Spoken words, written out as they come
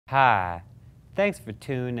Hi, thanks for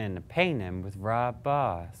tuning in to Painting with Rob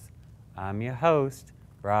Boss. I'm your host,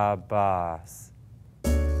 Rob Boss.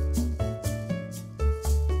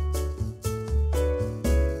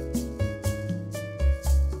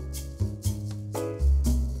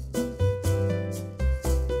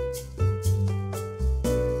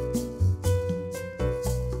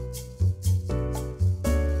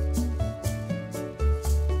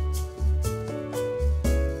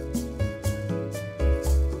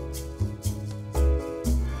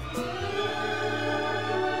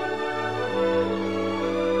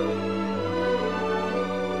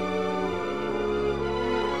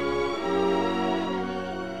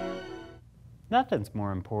 Nothing's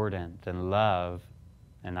more important than love,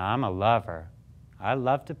 and I'm a lover. I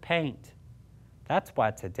love to paint. That's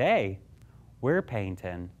why today we're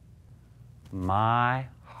painting my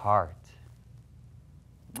heart.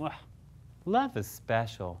 Love is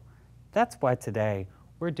special. That's why today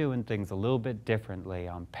we're doing things a little bit differently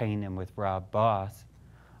on Painting with Rob Boss.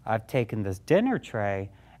 I've taken this dinner tray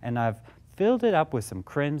and I've filled it up with some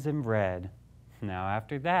crimson red. Now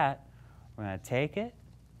after that, we're gonna take it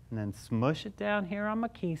and then smush it down here on my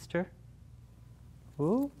keister.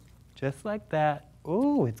 Ooh, just like that.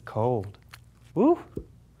 Ooh, it's cold. Ooh.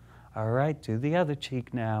 All right, do the other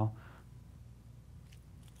cheek now.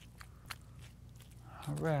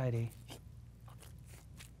 All righty.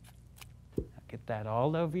 Now get that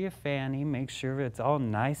all over your fanny. Make sure it's all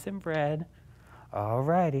nice and red. All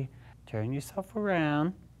righty, turn yourself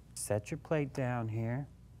around. Set your plate down here.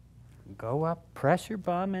 Go up, press your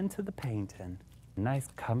bum into the painting. Nice,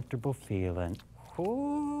 comfortable feeling.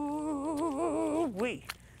 Ooh-wee.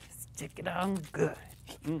 Stick it on good.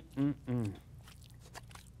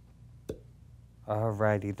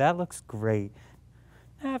 Alrighty, that looks great.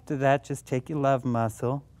 After that, just take your love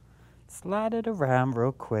muscle, slide it around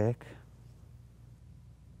real quick.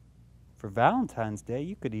 For Valentine's Day,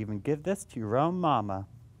 you could even give this to your own mama.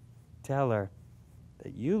 Tell her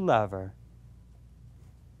that you love her.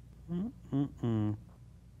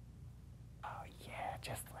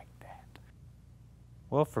 Just like that.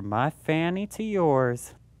 Well, from my Fanny to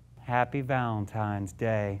yours, happy Valentine's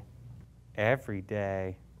Day. Every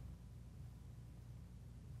day.